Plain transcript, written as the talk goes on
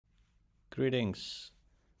Greetings.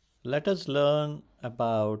 Let us learn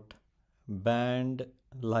about band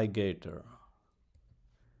ligator.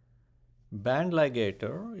 Band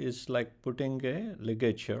ligator is like putting a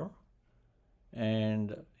ligature,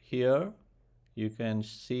 and here you can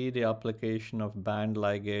see the application of band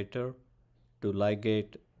ligator to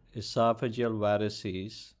ligate esophageal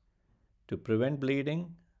varices to prevent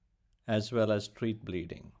bleeding as well as treat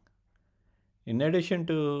bleeding. In addition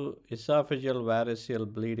to esophageal variceal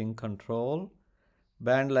bleeding control,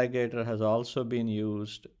 band ligator has also been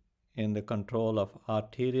used in the control of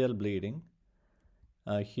arterial bleeding.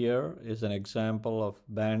 Here is an example of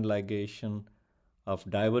band ligation of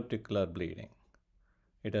diverticular bleeding.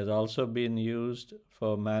 It has also been used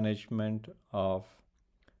for management of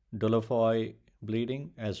Dieulafoy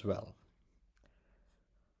bleeding as well.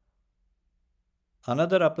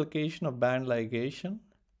 Another application of band ligation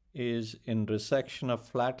is in resection of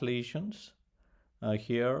flat lesions.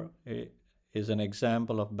 Here is an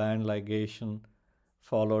example of band ligation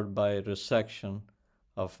followed by resection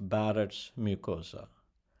of Barrett's mucosa.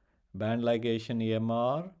 Band ligation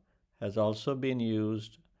EMR has also been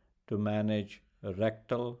used to manage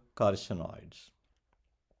rectal carcinoids.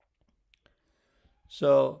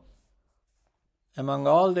 So, among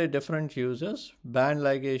all the different uses, band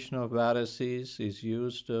ligation of varices is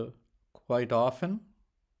used quite often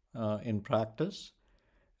in practice.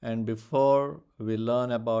 And before we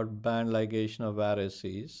learn about band ligation of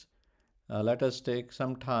varices, let us take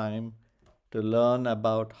some time to learn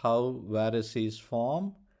about how varices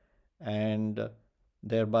form, and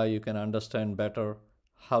thereby you can understand better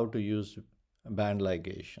how to use band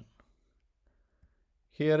ligation.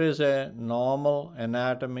 Here is a normal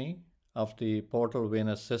anatomy of the portal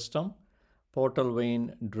venous system. Portal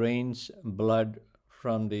vein drains blood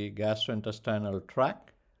from the gastrointestinal tract,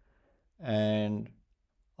 and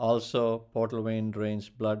also portal vein drains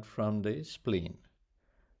blood from the spleen.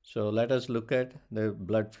 So let us look at the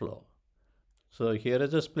blood flow. So here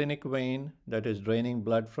is a splenic vein that is draining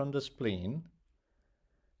blood from the spleen,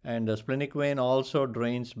 and the splenic vein also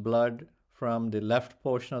drains blood from the left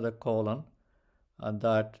portion of the colon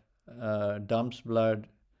that dumps blood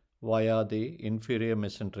via the inferior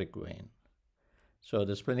mesenteric vein. So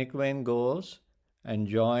the splenic vein goes and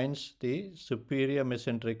joins the superior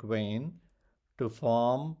mesenteric vein to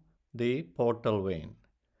form the portal vein.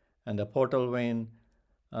 And the portal vein,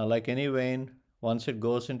 like any vein, once it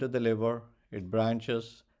goes into the liver, it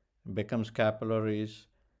branches, becomes capillaries,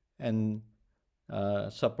 and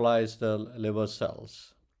supplies the liver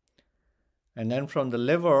cells. And then from the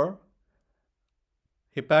liver,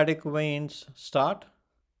 hepatic veins start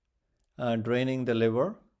draining the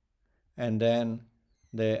liver, and then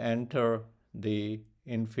they enter the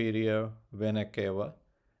inferior vena cava,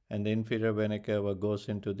 and the inferior vena cava goes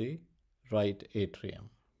into the right atrium.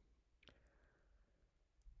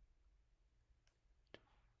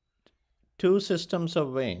 Two systems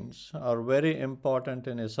of veins are very important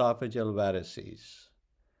in esophageal varices,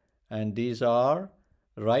 and these are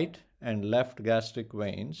right and left gastric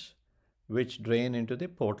veins, which drain into the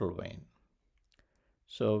portal vein.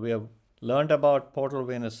 So we have learned about portal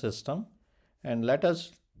venous system, and let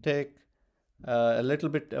us take a little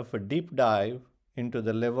bit of a deep dive into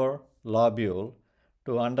the liver lobule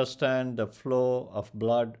to understand the flow of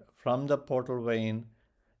blood from the portal vein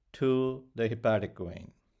to the hepatic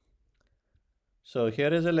vein. So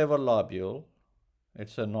here is a liver lobule.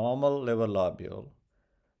 It's a normal liver lobule.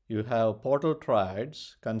 You have portal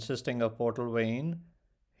triads consisting of portal vein,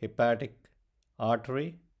 hepatic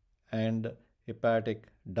artery, and hepatic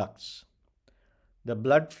ducts. The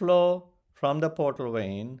blood flow from the portal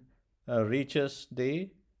vein reaches the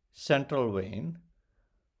central vein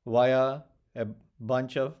via a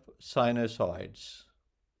bunch of sinusoids.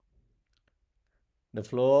 The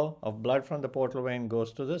flow of blood from the portal vein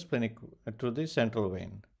goes to the central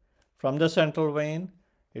vein. From the central vein,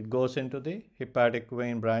 it goes into the hepatic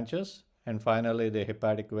vein branches, and finally the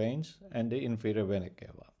hepatic veins and the inferior vena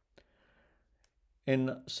cava.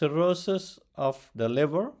 In cirrhosis of the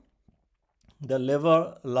liver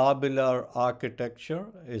lobular architecture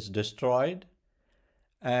is destroyed,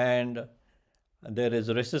 and there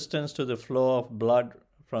is resistance to the flow of blood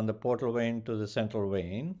from the portal vein to the central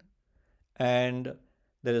vein, and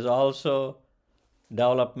there is also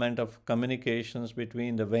development of communications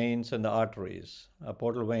between the veins and the arteries,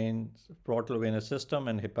 portal venous system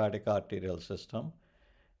and hepatic arterial system,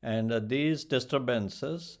 and these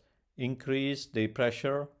disturbances increase the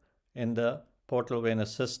pressure in the portal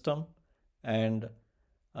venous system, and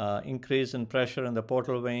increase in pressure in the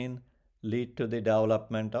portal vein lead to the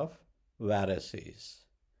development of varices.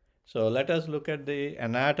 So let us look at the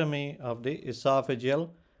anatomy of the esophageal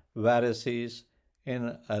varices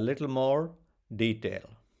in a little more detail.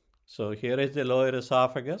 So here is the lower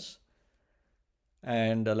esophagus,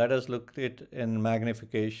 and let us look at it in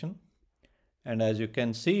magnification. And as you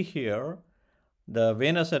can see here, the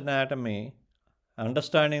venous anatomy,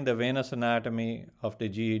 understanding the venous anatomy of the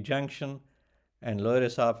GE junction and lower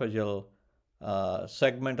esophageal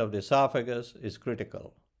segment of the esophagus is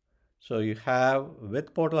critical. So you have,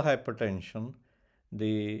 with portal hypertension,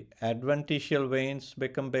 the adventitial veins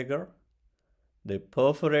become bigger, the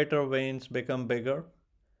perforator veins become bigger,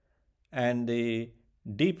 and the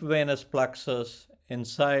deep venous plexus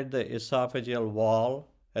inside the esophageal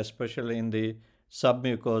wall, especially in the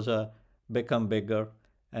submucosa, become bigger,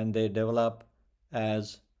 and they develop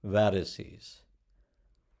as varices.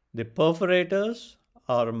 The perforators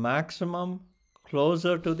are maximum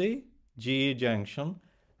closer to the GE junction.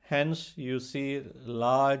 Hence, you see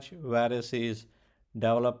large varices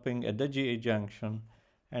developing at the GE junction.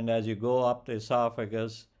 And as you go up the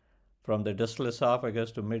esophagus, from the distal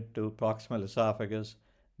esophagus to mid to proximal esophagus,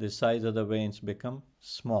 the size of the veins become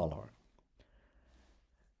smaller.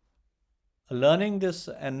 Learning this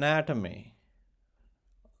anatomy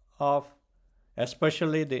of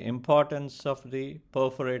especially the importance of the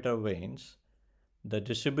perforator veins, the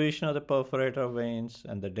distribution of the perforator veins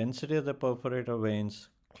and the density of the perforator veins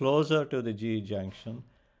closer to the GE junction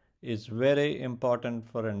is very important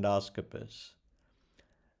for endoscopists.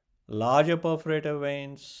 Larger perforator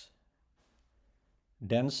veins,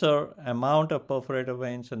 denser amount of perforator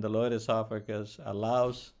veins in the lower esophagus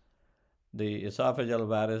allows the esophageal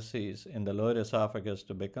varices in the lower esophagus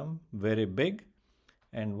to become very big,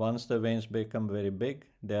 and once the veins become very big,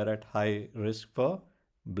 they are at high risk for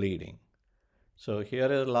bleeding. So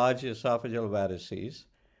here are large esophageal varices,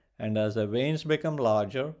 and as the veins become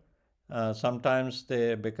larger, sometimes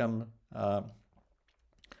they become, the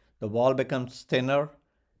wall becomes thinner,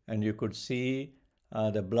 and you could see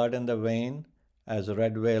the blood in the vein as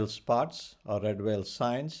red wale spots or red wale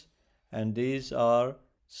signs, and these are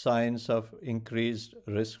signs of increased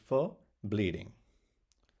risk for bleeding.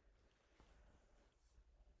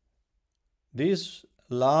 These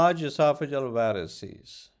large esophageal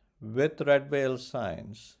varices with red wale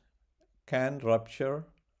signs can rupture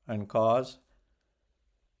and cause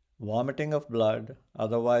vomiting of blood,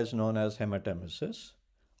 otherwise known as hematemesis,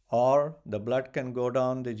 or the blood can go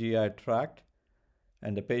down the GI tract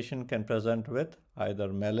and the patient can present with either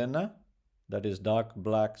melena, that is dark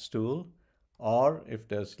black stool, or if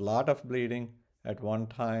there's a lot of bleeding at one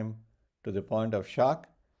time to the point of shock,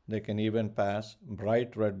 they can even pass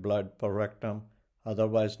bright red blood per rectum,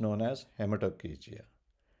 otherwise known as hematochezia.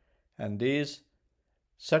 And these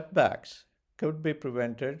setbacks could be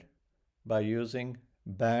prevented by using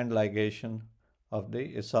band ligation of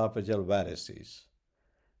the esophageal varices.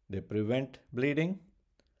 They prevent bleeding.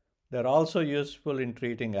 They're also useful in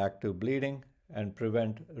treating active bleeding and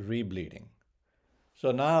prevent rebleeding.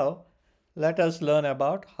 So now let us learn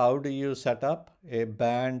about how do you set up a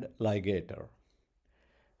band ligator.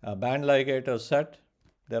 A band ligator set,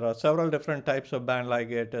 there are several different types of band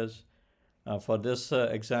ligators. For this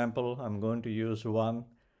example, I'm going to use one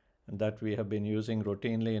that we have been using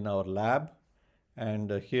routinely in our lab. And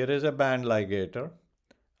here is a band ligator.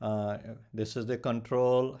 This is the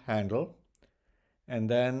control handle. And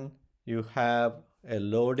then you have a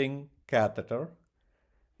loading catheter.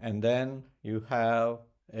 And then you have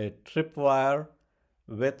a tripwire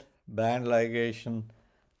with band ligation,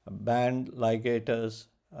 band ligators,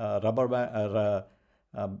 rubber band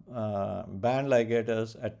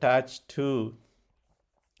ligators attached to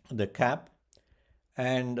the cap,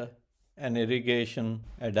 and an irrigation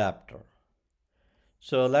adapter.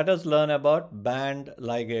 So let us learn about band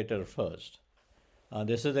ligator first.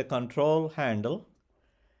 This is the control handle,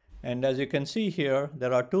 and as you can see here,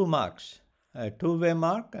 there are two marks, a two-way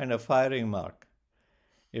mark and a firing mark.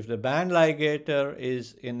 If the band ligator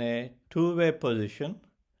is in a two-way position,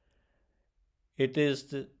 it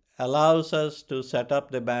allows us to set up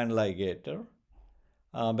the band ligator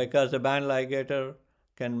because the band ligator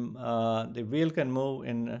can, the wheel can move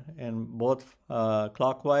in both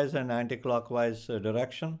clockwise and anti-clockwise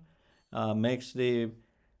direction, makes it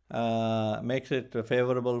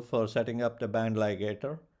favorable for setting up the band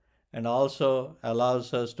ligator, and also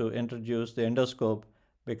allows us to introduce the endoscope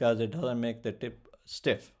because it doesn't make the tip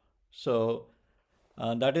stiff. So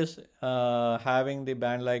that is having the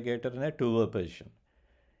band ligator in a two-way position.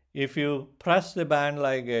 If you press the band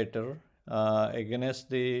ligator against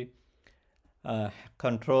the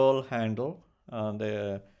control handle,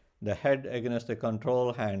 the head against the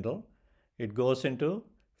control handle, it goes into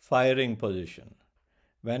firing position.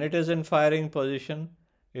 When it is in firing position,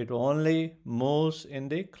 it only moves in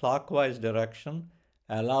the clockwise direction,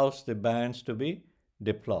 allows the bands to be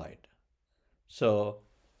deployed. So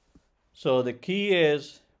the key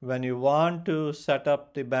is, when you want to set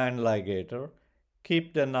up the band ligator,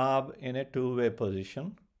 keep the knob in a two-way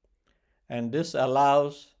position, and this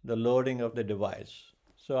allows the loading of the device.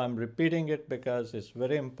 So I'm repeating it because it's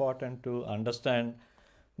very important to understand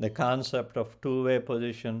the concept of two-way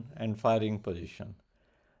position and firing position.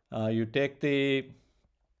 You take the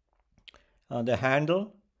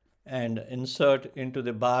handle and insert into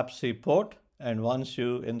the biopsy port, and once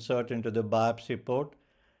you insert into the biopsy port,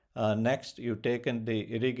 next you take in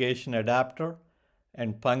the irrigation adapter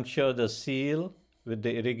and puncture the seal with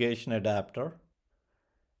the irrigation adapter,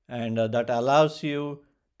 and that allows you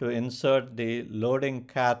to insert the loading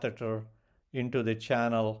catheter into the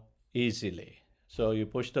channel easily. So you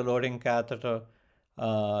push the loading catheter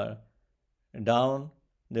down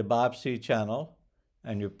the biopsy channel,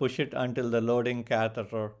 and you push it until the loading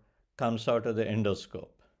catheter comes out of the endoscope.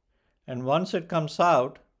 And once it comes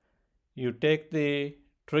out, you take the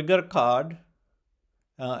trigger card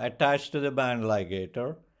attached to the band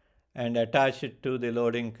ligator and attach it to the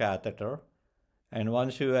loading catheter. And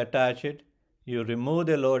once you attach it, you remove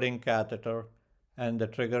the loading catheter and the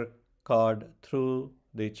trigger card through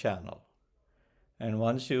the channel. And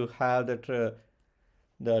once you have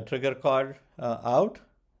the trigger card out,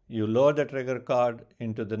 you load the trigger card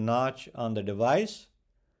into the notch on the device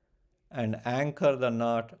and anchor the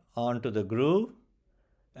knot onto the groove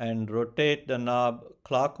and rotate the knob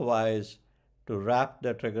clockwise to wrap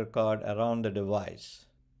the trigger card around the device.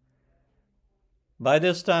 By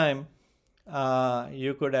this time,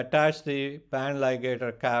 you could attach the band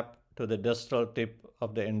ligator cap to the distal tip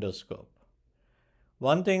of the endoscope.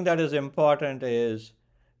 One thing that is important is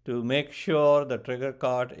to make sure the trigger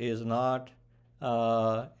card is not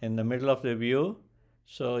in the middle of the view.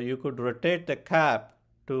 So you could rotate the cap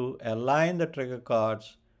to align the trigger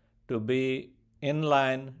cards to be in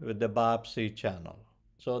line with the biopsy channel.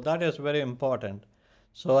 So that is very important,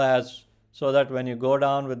 so that when you go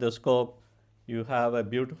down with the scope, you have a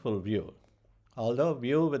beautiful view, although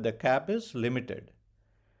view with the cap is limited.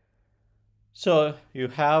 So you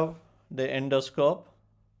have the endoscope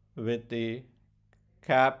with the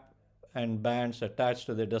cap and bands attached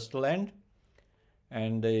to the distal end,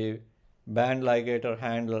 and the band ligator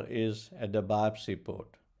handle is at the biopsy port.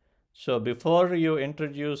 So before you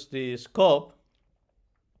introduce the scope,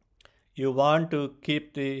 you want to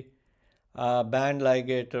keep the band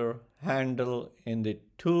ligator handle in the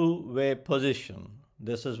two-way position.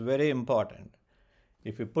 This is very important.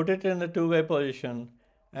 If you put it in the two-way position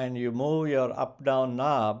and you move your up-down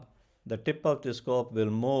knob, the tip of the scope will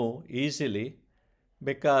move easily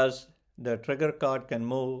because the trigger card can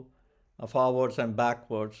move forwards and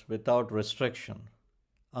backwards without restriction.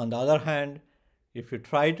 On the other hand, if you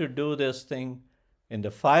try to do this thing in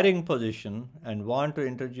the firing position and want to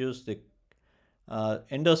introduce the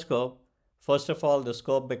endoscope, first of all, the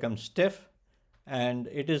scope becomes stiff and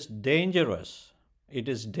it is dangerous. It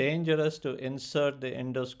is dangerous to insert the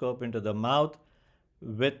endoscope into the mouth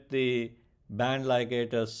with the band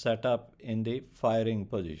ligator set up in the firing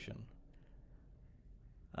position.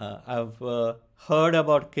 I've heard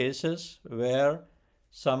about cases where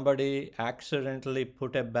somebody accidentally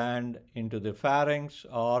put a band into the pharynx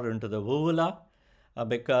or into the uvula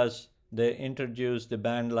because they introduced the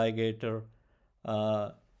band ligator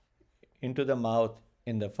into the mouth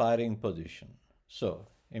in the firing position. So,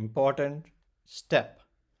 important step.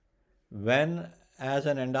 When, as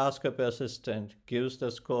an endoscopy assistant, gives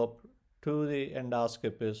the scope to the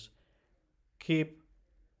endoscopist, keep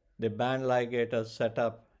the band ligator set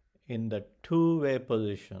up in the two-way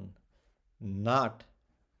position, not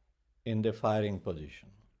in the firing position.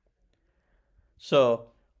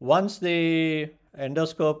 So once the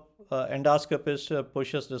endoscopist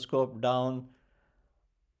pushes the scope down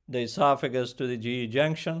the esophagus to the GE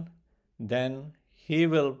junction, then he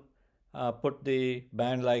will put the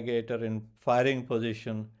band ligator in firing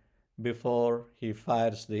position before he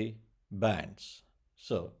fires the bands.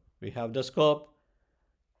 So we have the scope,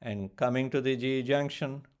 and coming to the GE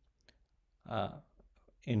junction,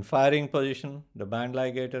 in firing position, the band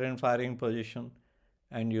ligator in firing position,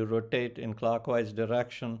 and you rotate in clockwise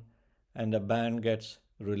direction and the band gets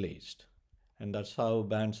released. And that's how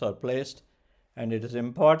bands are placed. And it is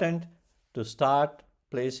important to start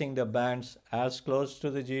placing the bands as close to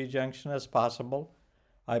the GE junction as possible.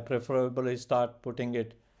 I preferably start putting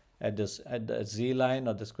it at the Z line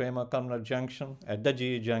or the squamocolumnar junction, at the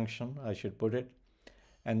GE junction, I should put it.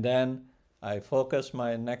 And then I focus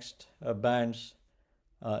my next bands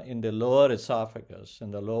in the lower esophagus,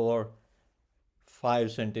 in the lower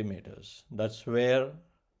 5 centimeters. That's where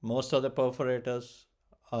most of the perforators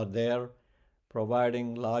are there,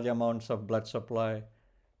 providing large amounts of blood supply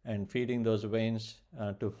and feeding those veins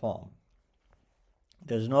to form.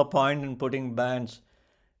 There's no point in putting bands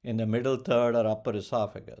in the middle third or upper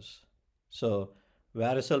esophagus. So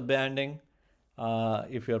varicose banding,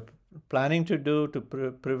 if you're planning to do to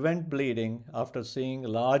prevent bleeding after seeing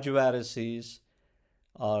large varices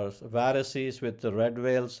or varices with the red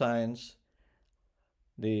wale signs,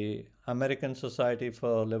 the American Society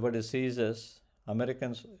for Liver Diseases,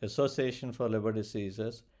 American Association for Liver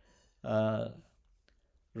Diseases,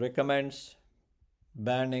 recommends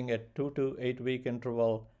banding at 2 to 8 week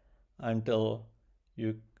interval until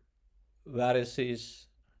varices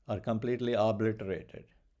are completely obliterated.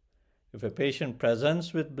 If a patient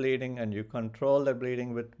presents with bleeding and you control the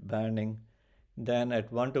bleeding with banding, then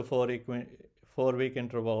at 1 to 4 week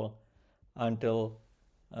interval until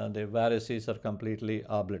the varices are completely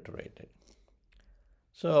obliterated.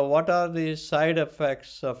 So what are the side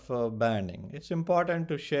effects of banding? It's important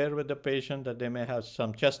to share with the patient that they may have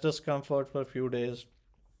some chest discomfort for a few days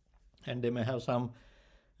and they may have some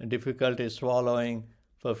difficulty swallowing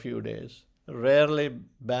for a few days. Rarely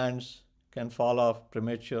bands can fall off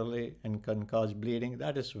prematurely and can cause bleeding.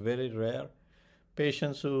 That is very rare.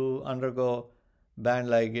 Patients who undergo band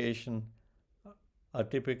ligation are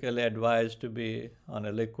typically advised to be on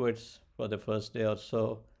a liquids for the first day or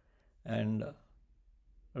so and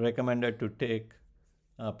recommended to take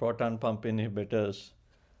proton pump inhibitors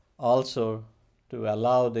also to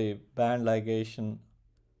allow the band ligation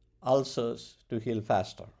ulcers to heal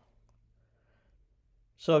faster.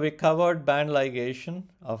 So we covered band ligation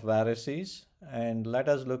of varices, and let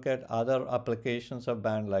us look at other applications of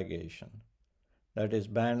band ligation. That is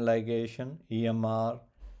band ligation, EMR,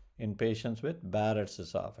 in patients with Barrett's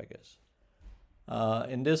esophagus.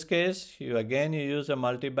 In this case, you use a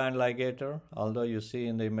multi-band ligator, although you see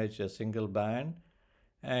in the image a single band.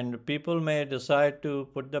 And people may decide to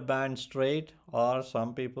put the band straight, or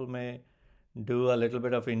some people may do a little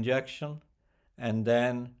bit of injection and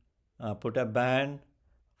then put a band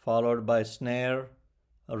followed by snare,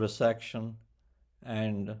 a resection,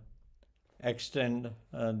 and extend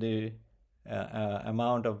the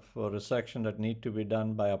amount of resection that need to be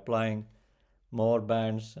done by applying more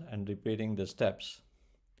bands and repeating the steps.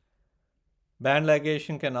 Band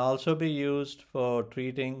ligation can also be used for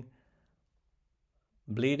treating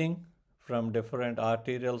bleeding from different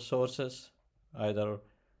arterial sources, either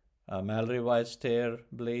Mallory-Weiss tear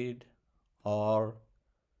bleed or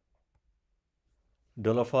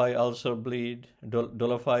Dolophai ulcer bleed,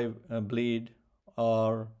 Dolophai bleed,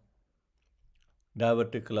 or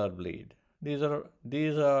diverticular bleed. These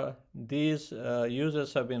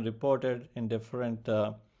uses have been reported in different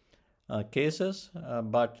cases,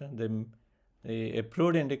 but the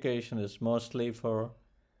approved indication is mostly for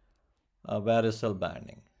varicose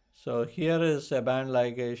banding. So here is a band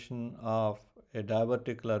ligation of a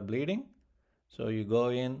diverticular bleeding. So you go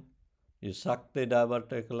in, you suck the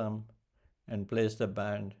diverticulum and place the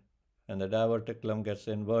band, and the diverticulum gets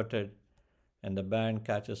inverted and the band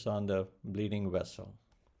catches on the bleeding vessel.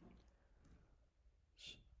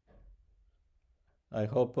 I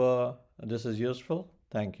hope this is useful.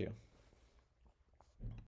 Thank you.